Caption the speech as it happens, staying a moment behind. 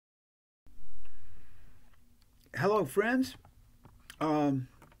Hello, friends. Um,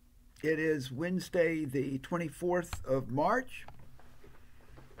 it is Wednesday, the 24th of March,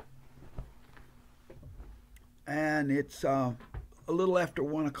 and it's a little after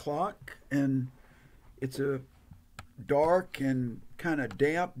 1 o'clock, and it's a dark and kind of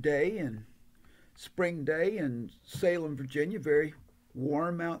damp day and spring day in Salem, Virginia. Very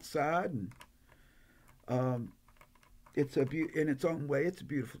warm outside, and um, in its own way, it's a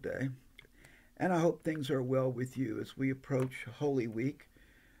beautiful day. And I hope things are well with you as we approach Holy Week,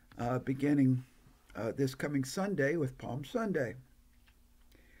 beginning this coming Sunday with Palm Sunday.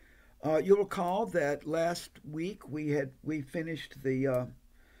 You'll recall that last week we finished the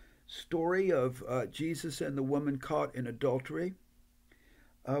story of Jesus and the woman caught in adultery.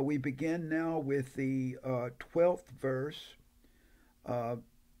 We begin now with the 12th verse. Uh,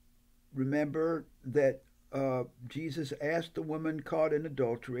 Remember that Jesus asked the woman caught in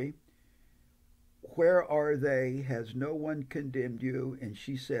adultery, "Where are they? Has no one condemned you?" And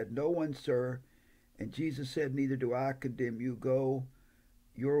she said, "No one, sir." And Jesus said, "Neither do I condemn you. Go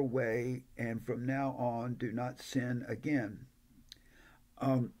your way, and from now on do not sin again."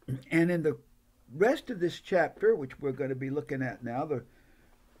 Um, and in the rest of this chapter, which we're going to be looking at now, the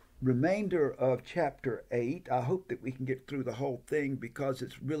remainder of chapter 8, I hope that we can get through the whole thing because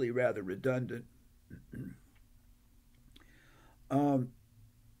it's really rather redundant. um,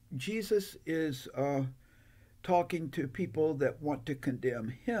 Jesus is talking to people that want to condemn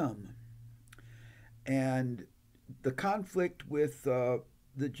him. And the conflict with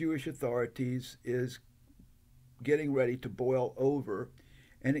the Jewish authorities is getting ready to boil over,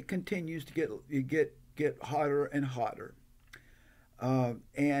 and it continues to get hotter and hotter.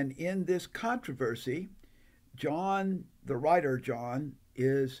 And in this controversy, John, the writer John,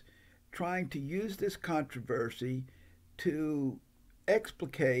 is trying to use this controversy to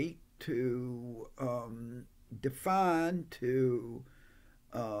explicate, to define, to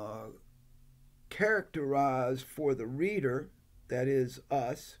uh, characterize for the reader, that is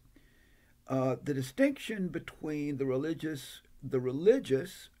us, the distinction between the religious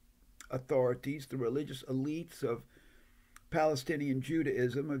authorities, the religious elites of Palestinian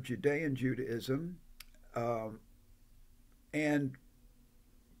Judaism, of Judean Judaism, um, and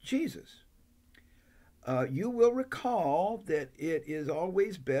Jesus. You will recall that it is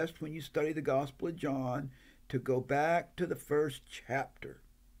always best when you study the Gospel of John to go back to the first chapter.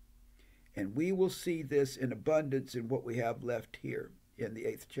 And we will see this in abundance in what we have left here in the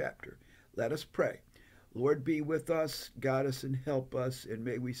 8th chapter. Let us pray. Lord, be with us, guide us, and help us, and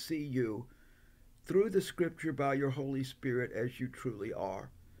may we see you through the Scripture by your Holy Spirit as you truly are.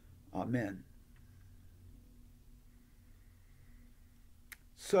 Amen.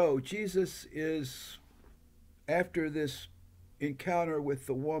 So Jesus is, after this encounter with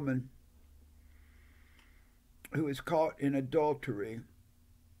the woman who is caught in adultery,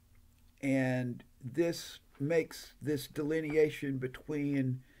 and this makes this delineation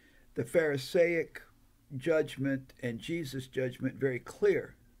between the Pharisaic judgment and Jesus' judgment very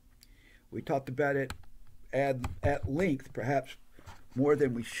clear. We talked about it at length, perhaps more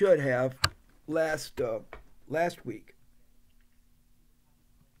than we should have last week.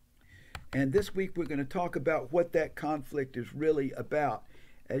 And this week we're going to talk about what that conflict is really about.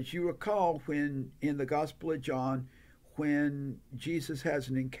 As you recall, when in the Gospel of John, when Jesus has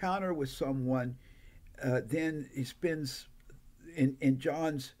an encounter with someone, then he spends, in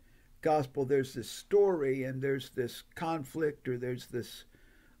John's Gospel, there's this story and there's this conflict, or there's this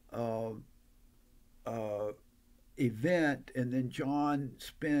uh, event, and then John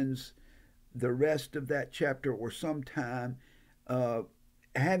spends the rest of that chapter or some time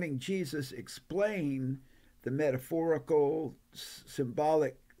having Jesus explain the metaphorical,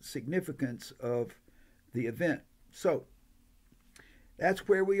 symbolic significance of the event. So that's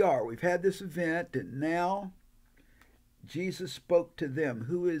where we are. We've had this event, and now Jesus spoke to them.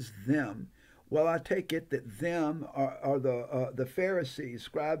 Who is them? Well, I take it that them are the Pharisees,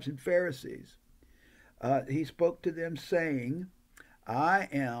 scribes and Pharisees. He spoke to them saying, "I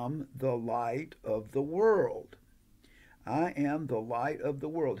am the light of the world. I am the light of the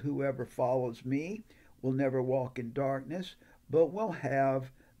world. Whoever follows me will never walk in darkness, but will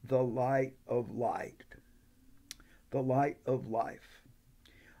have the light of light." The light of life.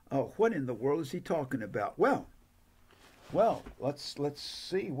 What in the world is he talking about? Well, let's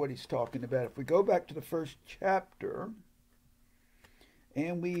see what he's talking about. If we go back to the first chapter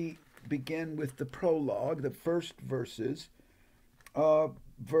and we begin with the prologue, the first verses,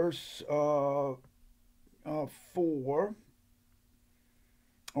 verse 4,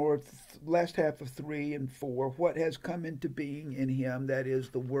 or last half of 3 and 4, what has come into being in him, that is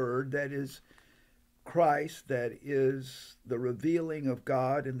the Word, that is Christ, that is the revealing of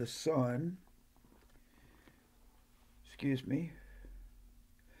God in the Son, excuse me,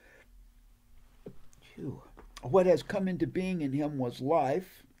 what has come into being in him was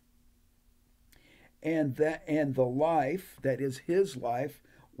life, and the life, that is his life,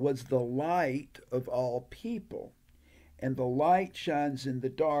 was the light of all people. And the light shines in the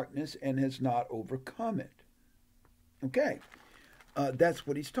darkness and has not overcome it. Okay, that's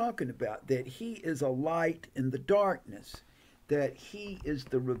what he's talking about, that he is a light in the darkness, that he is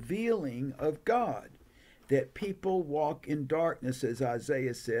the revealing of God, that people walk in darkness, as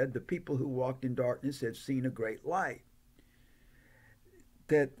Isaiah said, the people who walked in darkness have seen a great light.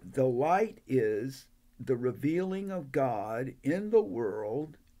 That the light is the revealing of God in the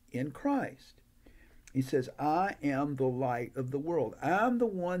world in Christ. He says, I am the light of the world. I'm the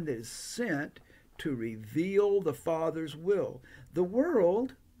one that is sent to reveal the Father's will. The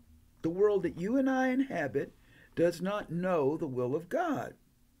world that you and I inhabit, does not know the will of God,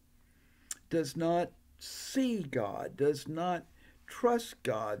 does not see God, does not trust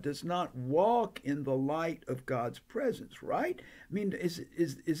God, does not walk in the light of God's presence, right? I mean,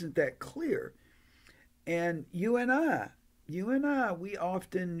 isn't that clear? And you and I, we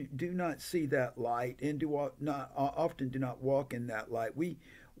often do not see that light and often do not walk in that light. We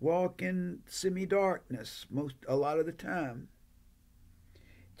walk in semi-darkness a lot of the time.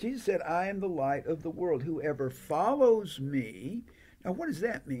 Jesus said, I am the light of the world. Whoever follows me. Now, what does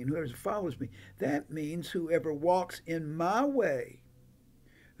that mean? Whoever follows me. That means whoever walks in my way,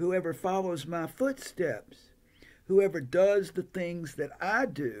 whoever follows my footsteps, whoever does the things that I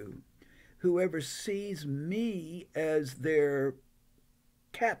do, whoever sees me as their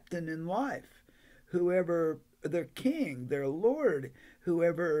captain in life, whoever their king, their Lord,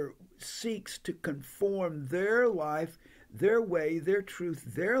 whoever seeks to conform their life, their way, their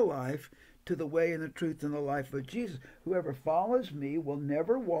truth, their life to the way and the truth and the life of Jesus. Whoever follows me will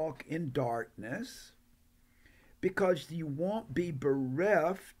never walk in darkness, because you won't be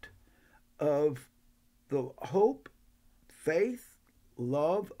bereft of the hope, faith,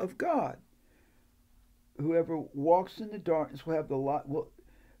 love of God. Whoever walks in the darkness will have the light.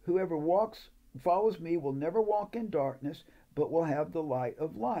 Whoever follows me will never walk in darkness, but will have the light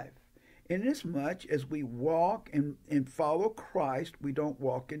of life. Inasmuch as we walk and follow Christ, we don't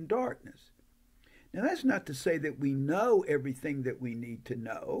walk in darkness. Now, that's not to say that we know everything that we need to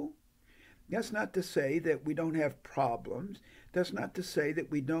know. That's not to say that we don't have problems. That's not to say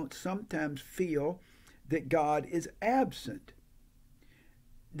that we don't sometimes feel that God is absent.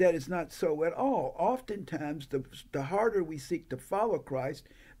 That is not so at all. Oftentimes, the harder we seek to follow Christ,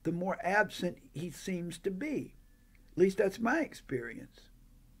 the more absent he seems to be. At least that's my experience.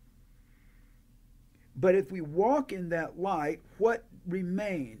 But if we walk in that light, what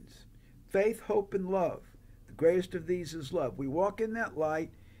remains? Faith, hope, and love. The greatest of these is love. We walk in that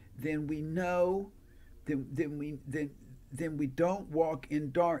light, then we know, then we don't walk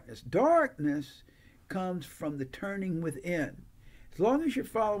in darkness. Darkness comes from the turning within. As long as you're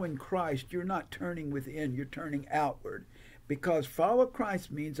following Christ, you're not turning within, you're turning outward. Because follow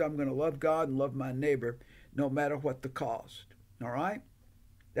Christ means I'm going to love God and love my neighbor no matter what the cost. All right?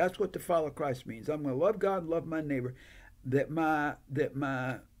 That's what to follow Christ means. I'm going to love God and love my neighbor. That my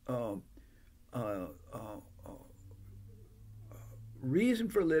reason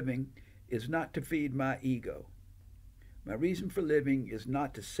for living is not to feed my ego. My reason for living is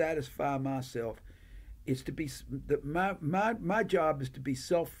not to satisfy myself. It's to be my job is to be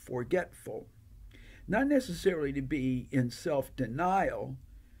self-forgetful, not necessarily to be in self-denial,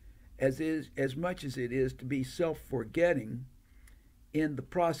 as much as it is to be self-forgetting in the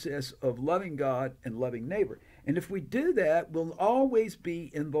process of loving God and loving neighbor. And if we do that, we'll always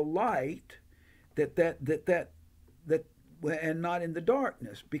be in the light, and not in the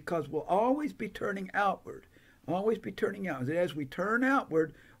darkness, because we'll always be turning outward. Always be turning outward. And as we turn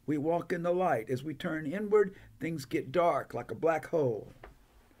outward, we walk in the light. As we turn inward, things get dark like a black hole.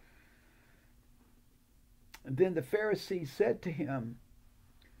 And then the Pharisees said to him,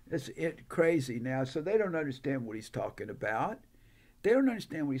 it's crazy now, so they don't understand what he's talking about. They don't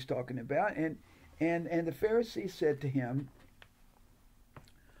understand what he's talking about. And the Pharisees said to him,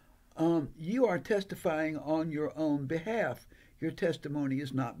 you are testifying on your own behalf. Your testimony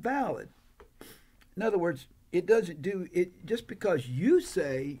is not valid. In other words, it doesn't do it just because you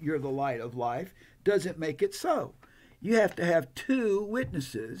say you're the light of life doesn't make it so. You have to have two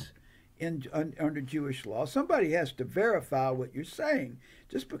witnesses under Jewish law. Somebody has to verify what you're saying.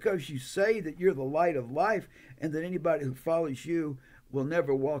 Just because you say that you're the light of life and that anybody who follows you will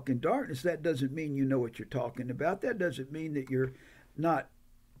never walk in darkness, that doesn't mean you know what you're talking about. That doesn't mean that you're not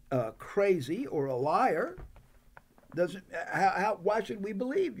crazy or a liar. Doesn't why should we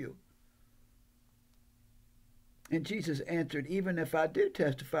believe you? And Jesus answered, even if I do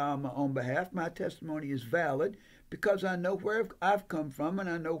testify on my own behalf, my testimony is valid because I know where I've come from and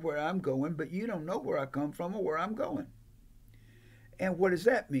I know where I'm going, but you don't know where I come from or where I'm going. And what does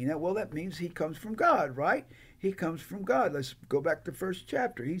that mean? Well, that means he comes from God, right? He comes from God. Let's go back to the first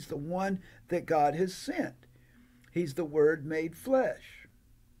chapter. He's the one that God has sent. He's the Word made flesh.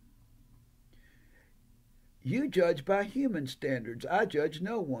 You judge by human standards. I judge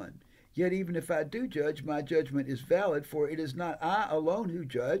no one. Yet even if I do judge, my judgment is valid, for it is not I alone who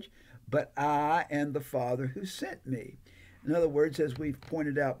judge, but I and the Father who sent me. In other words, as we've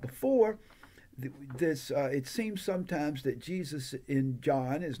pointed out before, it seems sometimes that Jesus in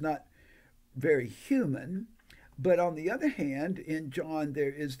John is not very human, but on the other hand, in John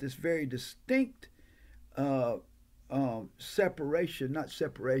there is this very distinct separation, not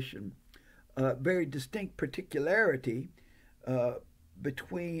separation, very distinct particularity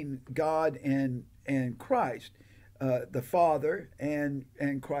between God and Christ, the Father and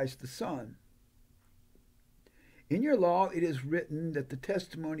Christ the Son. In your law, it is written that the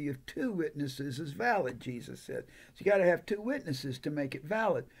testimony of two witnesses is valid, Jesus said. So you got to have two witnesses to make it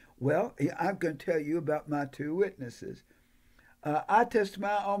valid. Well, I'm going to tell you about my two witnesses. I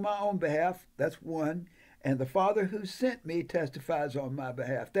testify on my own behalf. That's one. And the Father who sent me testifies on my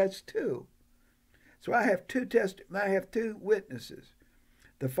behalf. That's two. So I have two witnesses.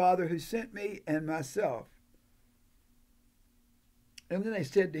 The Father who sent me and myself. And then they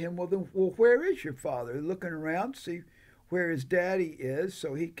said to him, well, where is your father? Looking around, see where his daddy is,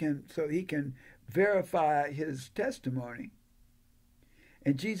 so he can verify his testimony.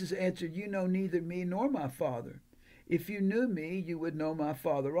 And Jesus answered, you know neither me nor my Father. If you knew me, you would know my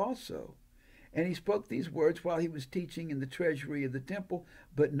Father also. And he spoke these words while he was teaching in the treasury of the temple,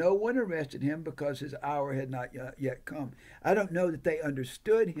 but no one arrested him because his hour had not yet come. I don't know that they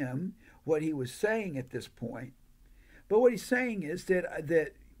understood him, what he was saying at this point. But what he's saying is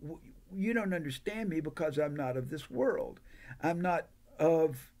that you don't understand me because I'm not of this world.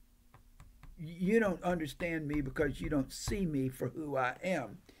 You don't understand me because you don't see me for who I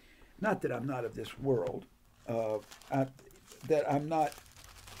am. Not that I'm not of this world. That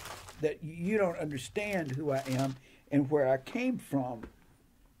you don't understand who I am and where I came from.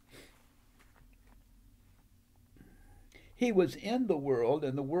 He was in the world,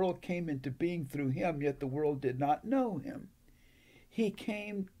 and the world came into being through him, yet the world did not know him. He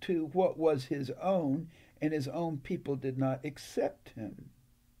came to what was his own, and his own people did not accept him.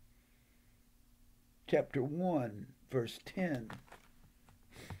 Chapter 1, verse 10.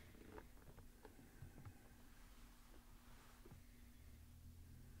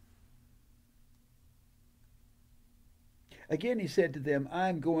 Again he said to them, I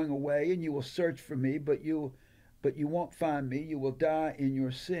am going away, and you will search for me, but you won't find me. You will die in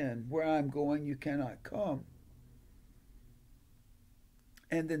your sin. Where I am going, you cannot come.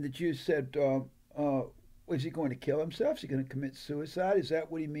 And then the Jews said, is he going to kill himself? Is he going to commit suicide? Is that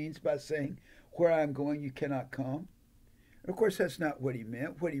what he means by saying, where I am going, you cannot come? And of course, that's not what he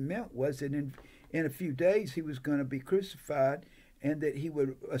meant. What he meant was that in a few days he was going to be crucified and that he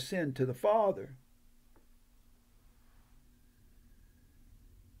would ascend to the Father.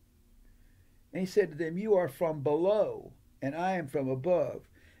 And he said to them, you are from below, and I am from above.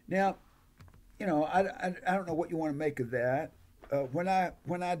 Now, I don't know what you want to make of that. When I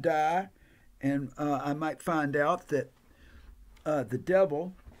die, and I might find out that the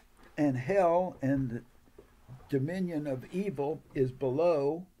devil and hell and the dominion of evil is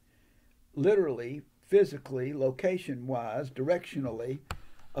below, literally, physically, location-wise, directionally,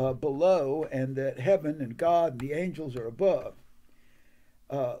 below, and that heaven and God and the angels are above,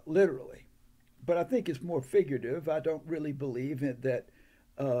 literally. But I think it's more figurative. I don't really believe that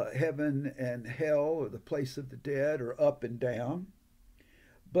heaven and hell or the place of the dead are up and down.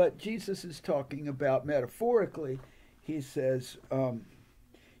 But Jesus is talking about metaphorically. He says,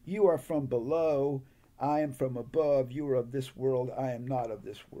 you are from below, I am from above. You are of this world, I am not of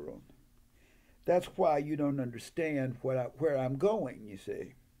this world. That's why you don't understand where I'm going, you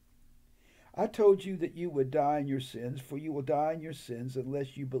see. I told you that you would die in your sins, for you will die in your sins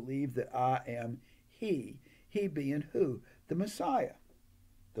unless you believe that I am He. He being who? The Messiah,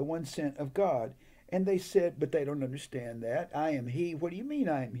 the one sent of God. And they said, but they don't understand that. I am He. What do you mean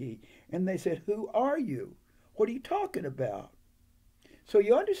I am He? And they said, who are you? What are you talking about? So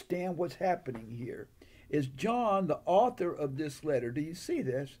you understand what's happening here. Is John the author of this letter? Do you see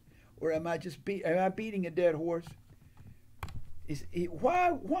this? Or am I beating a dead horse?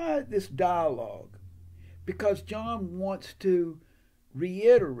 Why this dialogue? Because John wants to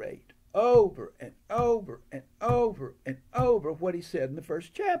reiterate over and over and over and over what he said in the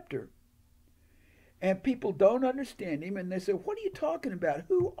first chapter. And people don't understand him, and they say, what are you talking about?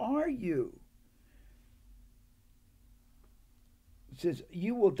 Who are you? It says,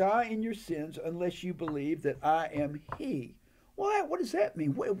 you will die in your sins unless you believe that I am he. Well, what does that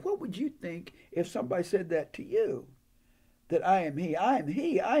mean? What would you think if somebody said that to you? That I am he. I am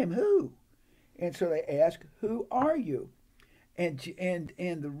he. I am who? And so they ask, who are you? And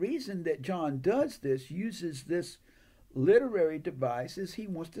the reason that John does this, uses this literary device, is he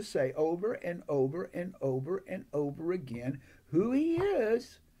wants to say over and over and over and over again who he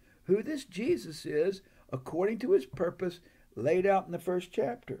is, who this Jesus is, according to his purpose laid out in the first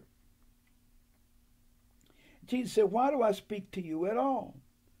chapter. Jesus said, why do I speak to you at all?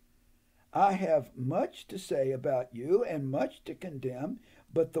 I have much to say about you and much to condemn,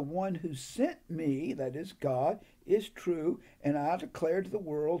 but the one who sent me, that is God, is true, and I declare to the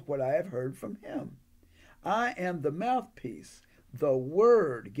world what I have heard from him. I am the mouthpiece, the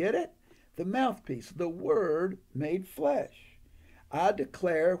Word, get it? The mouthpiece, the Word made flesh. I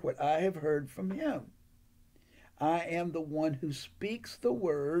declare what I have heard from him. I am the one who speaks the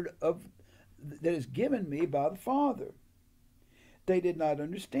word that is given me by the Father. They did not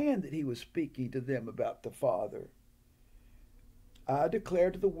understand that he was speaking to them about the Father. I declare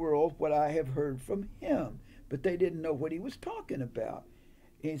to the world what I have heard from him, but they didn't know what he was talking about.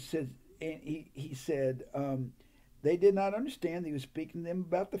 And he said, they did not understand that he was speaking to them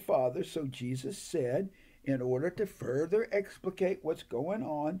about the Father. So Jesus said, in order to further explicate what's going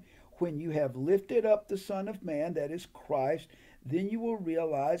on, when you have lifted up the Son of Man, that is Christ, then you will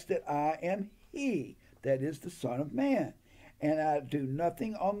realize that I am he, that is the Son of Man. And I do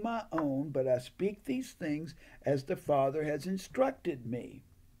nothing on my own, but I speak these things as the Father has instructed me.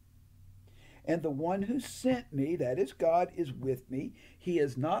 And the one who sent me, that is God, is with me. He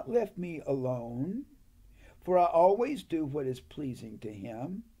has not left me alone, for I always do what is pleasing to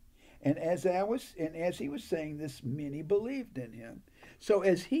him. And as he was saying this, many believed in him. So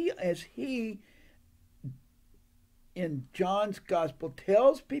as he in John's gospel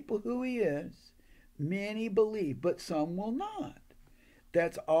tells people who he is, many believe, but some will not.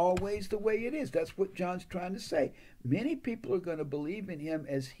 That's always the way it is. That's what John's trying to say. Many people are going to believe in him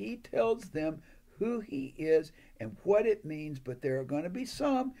as he tells them who he is and what it means, but there are going to be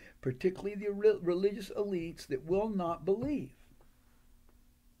some, particularly the religious elites, that will not believe.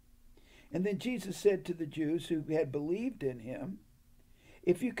 And then Jesus said to the Jews who had believed in him,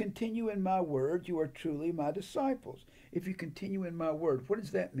 if you continue in my word, you are truly my disciples. If you continue in my word, what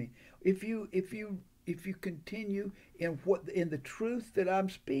does that mean? If you continue in the truth that I'm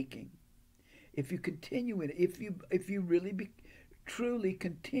speaking, if you continue in it, if you really truly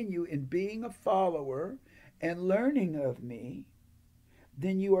continue in being a follower and learning of me,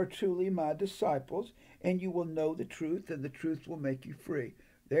 then you are truly my disciples, and you will know the truth, and the truth will make you free.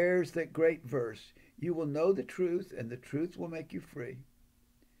 There's that great verse. You will know the truth, and the truth will make you free.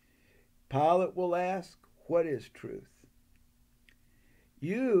 Pilate will ask, what is truth?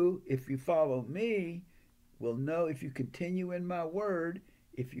 You, if you follow me, will know, if you continue in my word,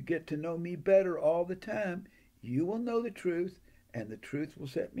 if you get to know me better all the time, you will know the truth, and the truth will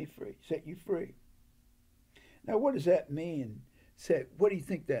set you free. Now, what does that mean? What do you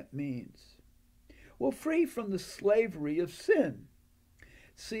think that means? Well, free from the slavery of sin.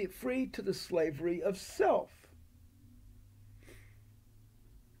 See, free to the slavery of self.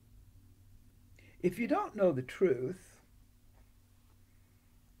 If you don't know the truth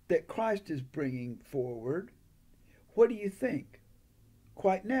that Christ is bringing forward, what do you think?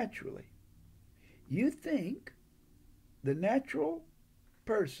 Quite naturally, you think, the natural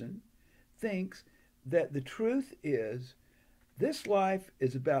person thinks that the truth is, this life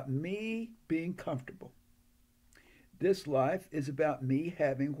is about me being comfortable. This life is about me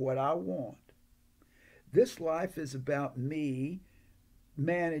having what I want. This life is about me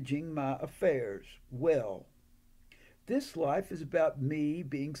managing my affairs well. This life is about me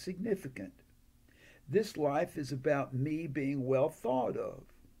being significant. This life is about me being well thought of.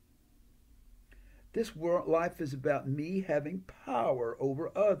 This life is about me having power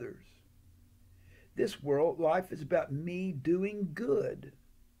over others. This life is about me doing good.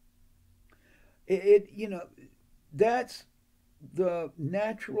 That's the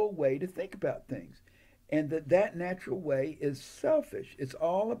natural way to think about things. And that natural way is selfish. It's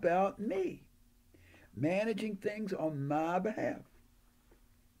all about me, managing things on my behalf.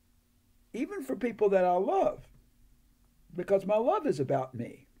 Even for people that I love, because my love is about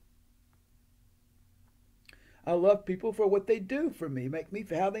me. I love people for what they do for me,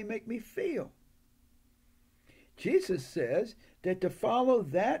 how they make me feel. Jesus says that to follow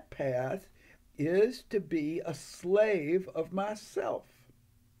that path is to be a slave of myself,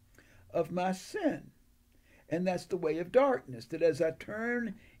 of my sin. And that's the way of darkness, that as I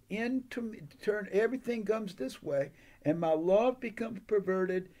turn everything comes this way, and my love becomes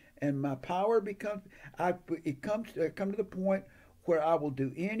perverted, and my power becomes, I come to the point where I will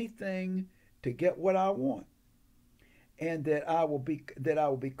do anything to get what I want, and that I will be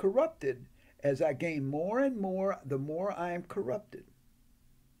corrupted as I gain more and more. The more I am corrupted,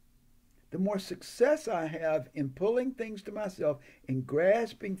 the more success I have in pulling things to myself, in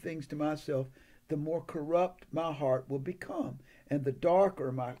grasping things to myself, the more corrupt my heart will become, and the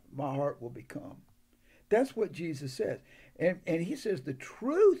darker my heart will become. That's what Jesus says. And he says the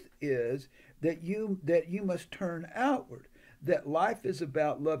truth is that you must turn outward, that life is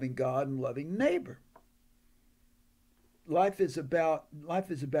about loving God and loving neighbor. Life is about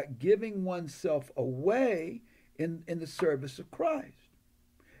giving oneself away in the service of Christ.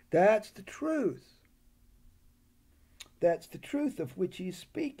 That's the truth. That's the truth of which he's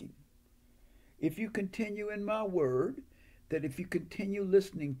speaking. If you continue in my word, that if you continue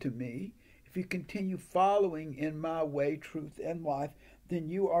listening to me, if you continue following in my way, truth, and life, then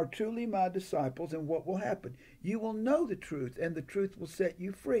you are truly my disciples. And what will happen? You will know the truth, and the truth will set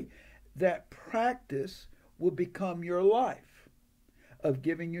you free. That practice will become your life, of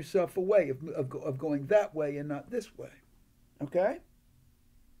giving yourself away, of going that way and not this way. Okay?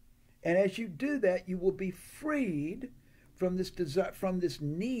 And as you do that, you will be freed from this desire, from this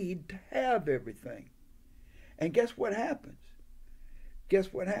need to have everything. And guess what happens?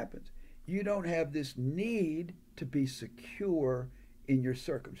 Guess what happens? You don't have this need to be secure in your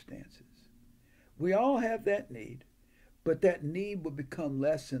circumstances. We all have that need, but that need will become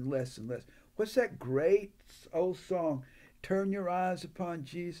less and less and less. What's that great old song? Turn your eyes upon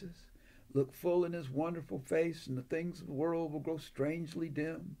Jesus, look full in his wonderful face, and the things of the world will grow strangely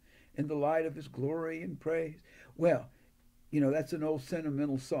dim in the light of his glory and praise. Well, that's an old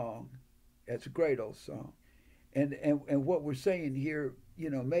sentimental song. That's a great old song. And what we're saying here,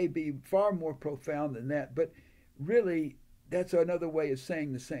 may be far more profound than that, but really that's another way of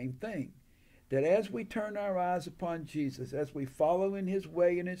saying the same thing. That as we turn our eyes upon Jesus, as we follow in his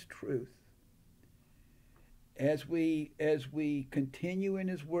way and his truth, as we continue in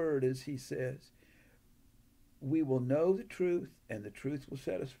his word, as he says, we will know the truth, and the truth will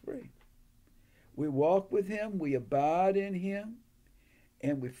set us free. We walk with him, we abide in him,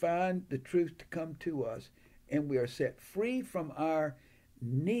 and we find the truth to come to us, and we are set free from our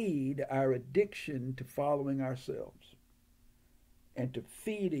need, our addiction to following ourselves and to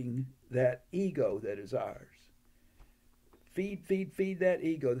feeding that ego that is ours. Feed that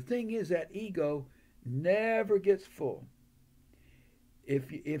ego. The thing is, that ego never gets full. And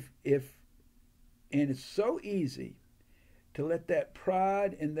it's so easy to let that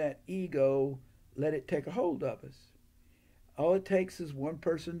pride and that ego, let it take a hold of us. All it takes is one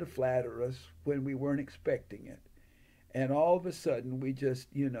person to flatter us when we weren't expecting it. And all of a sudden we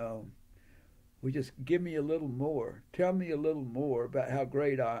just give me a little more. Tell me a little more about how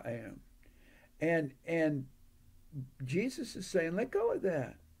great I am. And Jesus is saying, let go of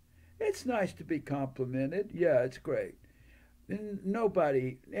that. It's nice to be complimented. Yeah, it's great. And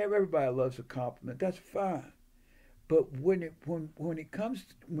everybody loves a compliment. That's fine. But when we come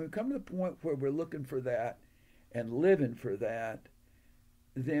to the point where we're looking for that and living for that,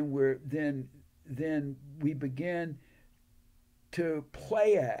 then we begin to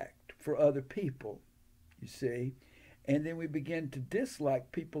play act for other people, you see, and then we begin to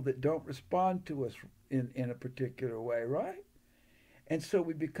dislike people that don't respond to us in a particular way, right? And so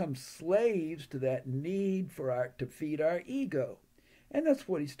we become slaves to that need to feed our ego. And that's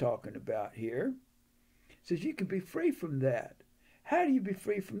what he's talking about here. He says you can be free from that. How do you be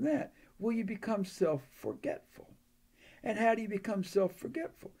free from that? Well, you become self-forgetful. And how do you become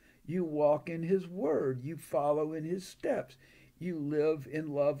self-forgetful? You walk in his word. You follow in his steps. You live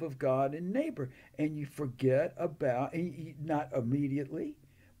in love of God and neighbor. And you forget about, not immediately,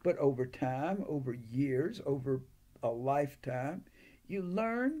 but over time, over years, over a lifetime, you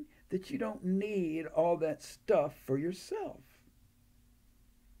learn that you don't need all that stuff for yourself.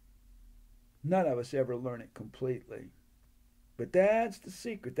 None of us ever learn it completely. But that's the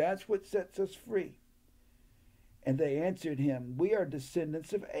secret. That's what sets us free. And they answered him, we are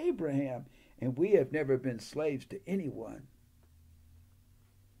descendants of Abraham, and we have never been slaves to anyone.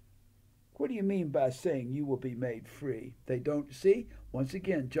 What do you mean by saying you will be made free? They don't see. Once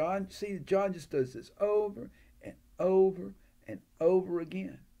again, John just does this over and over and over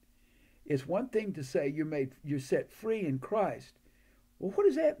again. It's one thing to say you're set free in Christ. Well, what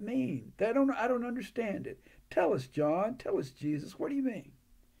does that mean? I don't understand it. Tell us, John. Tell us, Jesus. What do you mean?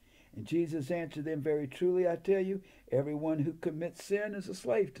 And Jesus answered them, Very truly, I tell you, everyone who commits sin is a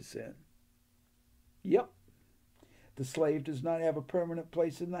slave to sin. Yep. The slave does not have a permanent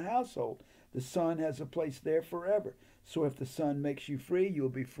place in the household. The son has a place there forever. So if the son makes you free, you'll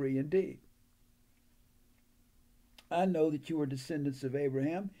be free indeed. I know that you are descendants of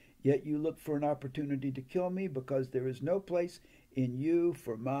Abraham, yet you look for an opportunity to kill me because there is no place in you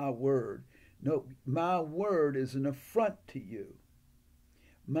for my word. No, my word is an affront to you.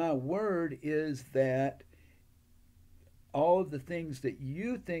 My word is that all of the things that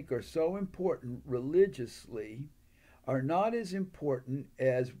you think are so important religiously are not as important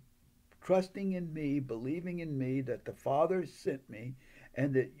as trusting in me, believing in me that the Father sent me,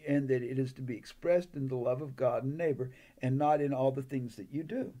 and that it is to be expressed in the love of God and neighbor, and not in all the things that you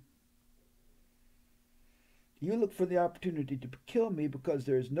do. You look for the opportunity to kill me because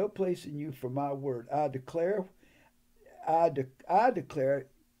there is no place in you for my word. I declare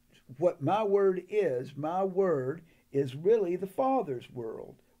what my word is. My word is really the Father's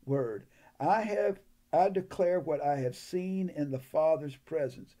word. I declare what I have seen in the Father's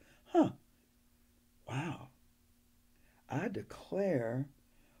presence. Wow. I declare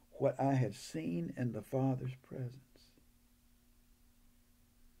what I have seen in the Father's presence.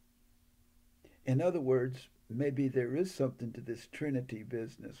 In other words, maybe there is something to this Trinity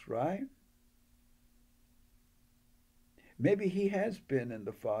business, right? Maybe he has been in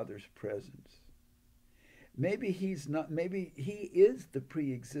the Father's presence. Maybe he is the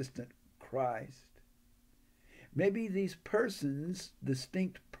pre-existent Christ. Maybe these persons,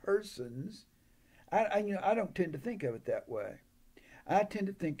 distinct persons, I don't tend to think of it that way. I tend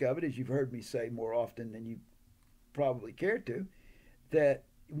to think of it, as you've heard me say more often than you probably care to, that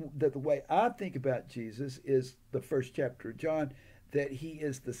the way I think about Jesus is the first chapter of John, that he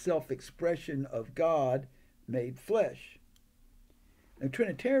is the self-expression of God made flesh. A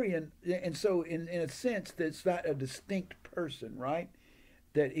Trinitarian, and so in a sense, that's not a distinct person, right?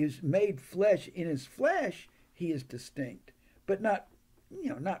 That is made flesh. In his flesh, he is distinct, but not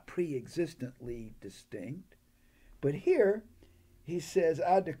pre-existently distinct. But here, he says,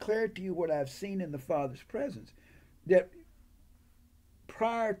 I declare to you what I've seen in the Father's presence. That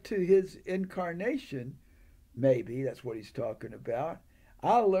prior to his incarnation, maybe, that's what he's talking about,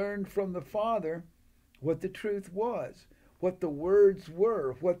 I learned from the Father what the truth was, what the words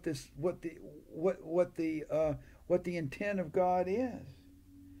were, what the intent of God is.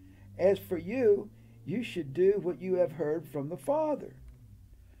 As for you, you should do what you have heard from the Father.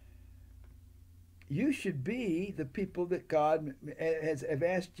 You should be the people that God have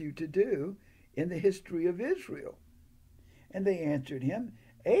asked you to do in the history of Israel. And they answered him,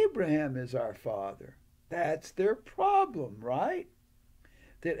 Abraham is our father. That's their problem, right?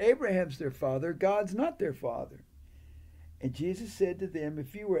 That Abraham's their father, God's not their father. And Jesus said to them,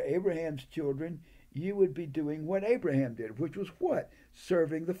 if you were Abraham's children, you would be doing what Abraham did, which was what?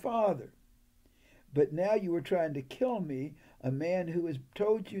 Serving the Father. But now you are trying to kill me, a man who has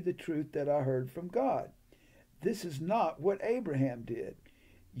told you the truth that I heard from God. This is not what Abraham did.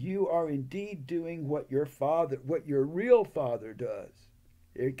 You are indeed doing what your real father does.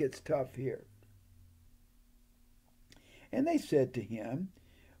 It gets tough here. And they said to him,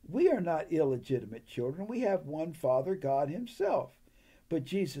 we are not illegitimate children. We have one Father, God himself. But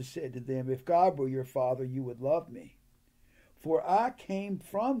Jesus said to them, if God were your Father, you would love me. For I came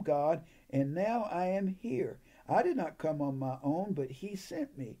from God, and now I am here. I did not come on my own, but he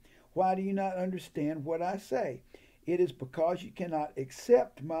sent me. Why do you not understand what I say? It is because you cannot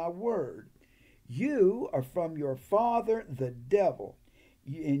accept my word. You are from your father, the devil,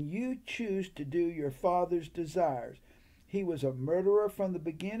 and you choose to do your father's desires. He was a murderer from the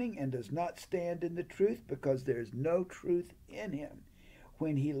beginning and does not stand in the truth because there is no truth in him.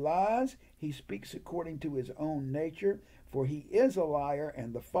 When he lies, he speaks according to his own nature, for he is a liar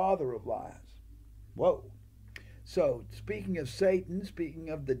and the father of lies. Whoa. So, speaking of Satan, speaking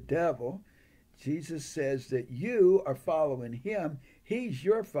of the devil, Jesus says that you are following him. He's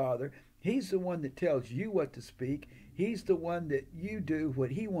your father. He's the one that tells you what to speak. He's the one that you do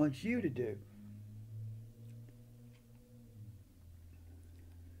what he wants you to do.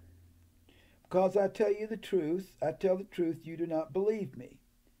 Because I tell you the truth, you do not believe me.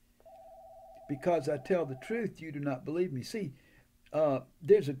 Because I tell the truth, you do not believe me. See,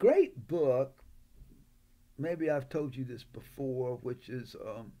 there's a great book, maybe I've told you this before, which is,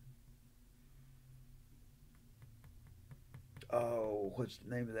 what's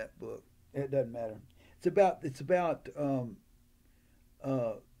the name of that book? It doesn't matter. It's about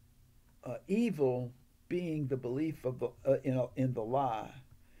evil being the belief of in the lie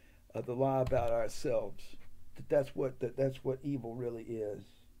about ourselves. that's what evil really is.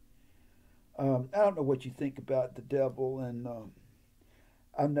 I don't know what you think about the devil, and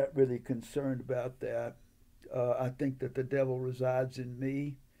I'm not really concerned about that. I think that the devil resides in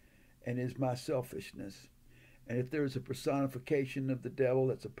me and is my selfishness. And if there's a personification of the devil,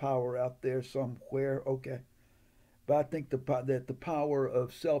 that's a power out there somewhere, okay. But I think that the power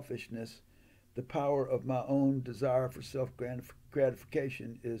of selfishness, the power of my own desire for self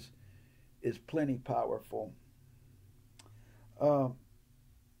gratification, is plenty powerful. Um,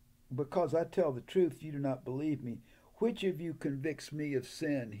 because I tell the truth, you do not believe me. Which of you convicts me of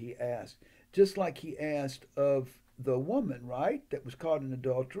sin? He asked, just like he asked of the woman, right, that was caught in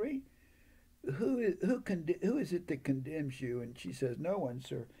adultery. Who is it that condemns you? And she says, no one,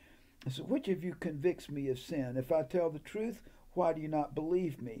 sir. So which of you convicts me of sin? If I tell the truth, why do you not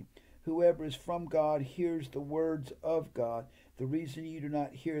believe me? Whoever is from God hears the words of God. The reason you do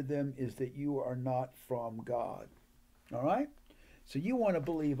not hear them is that you are not from God. All right? So you want to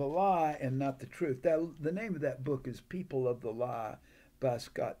believe a lie and not the truth. The name of that book is People of the Lie by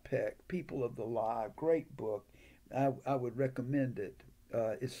Scott Peck. People of the Lie, great book. I would recommend it.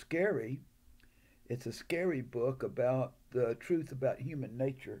 It's scary. It's a scary book about the truth about human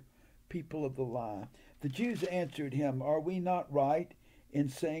nature. People of the Lie. The Jews answered him, are we not right in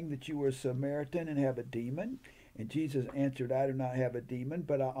saying that you are a Samaritan and have a demon? And Jesus answered, I do not have a demon,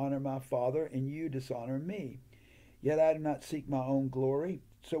 but I honor my Father, and you dishonor me. Yet I do not seek my own glory.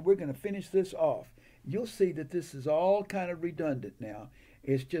 So we're going to finish this off. You'll see that this is all kind of redundant now.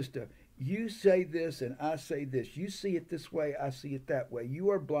 It's just you say this and I say this. You see it this way, I see it that way.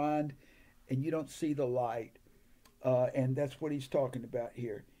 You are blind and you don't see the light. And that's what he's talking about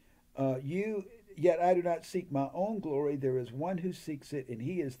here. Yet I do not seek my own glory. There is one who seeks it, and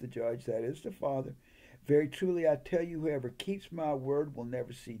he is the judge, that is the Father. Very truly I tell you, whoever keeps my word will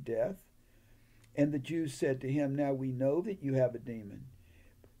never see death. And the Jews said to him, now we know that you have a demon.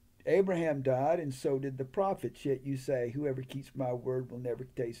 Abraham died, and so did the prophets, yet you say, whoever keeps my word will never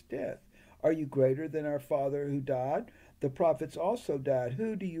taste death. Are you greater than our father who died? The prophets also died.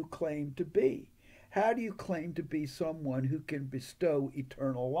 Who do you claim to be? How do you claim to be someone who can bestow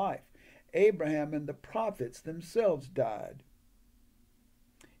eternal life? Abraham and the prophets themselves died.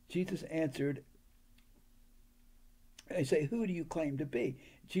 Jesus answered, they say, who do you claim to be?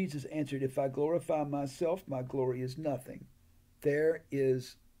 Jesus answered, if I glorify myself, my glory is nothing. There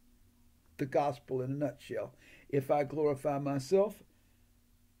is the gospel in a nutshell. If I glorify myself,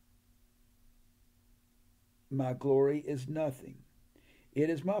 my glory is nothing. It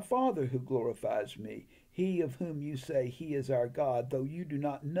is my Father who glorifies me, he of whom you say he is our God, though you do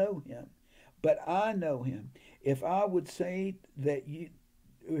not know him. But I know him. If I would say that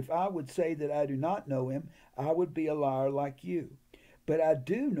I do not know him, I would be a liar like you. But I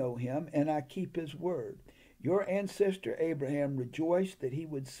do know him, and I keep his word. Your ancestor Abraham rejoiced that he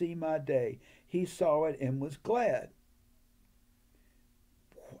would see my day. He saw it and was glad.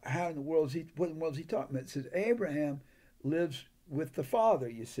 What in the world is he talking about? It says Abraham lives with the Father,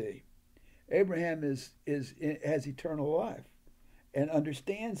 you see. Abraham has eternal life and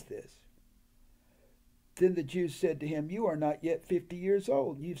understands this. Then the Jews said to him, you are not yet 50 years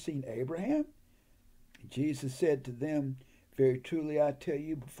old. You've seen Abraham? Jesus said to them, very truly I tell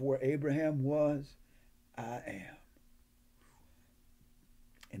you, before Abraham was, I am.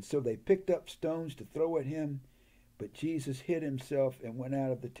 And so they picked up stones to throw at him, but Jesus hid himself and went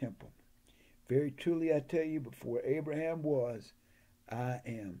out of the temple. Very truly I tell you, before Abraham was, I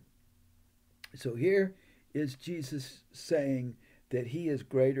am. So here is Jesus saying that he is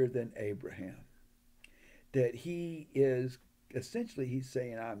greater than Abraham. That he is, essentially he's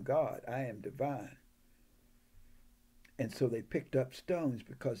saying, I'm God, I am divine. And so they picked up stones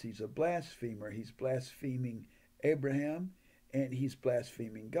because he's a blasphemer. He's blaspheming Abraham and he's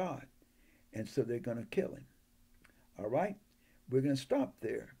blaspheming God. And so they're going to kill him. All right? We're going to stop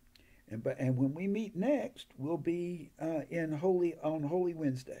there. And when we meet next, we'll be on Holy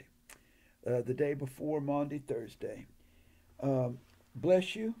Wednesday, the day before Maundy Thursday.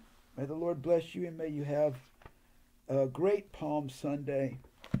 Bless you. May the Lord bless you, and may you have a great Palm Sunday.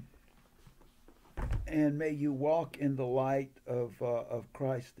 And may you walk in the light of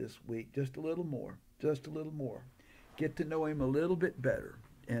Christ this week. Just a little more. Just a little more. Get to know him a little bit better.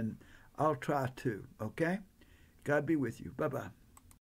 And I'll try to. Okay? God be with you. Bye-bye.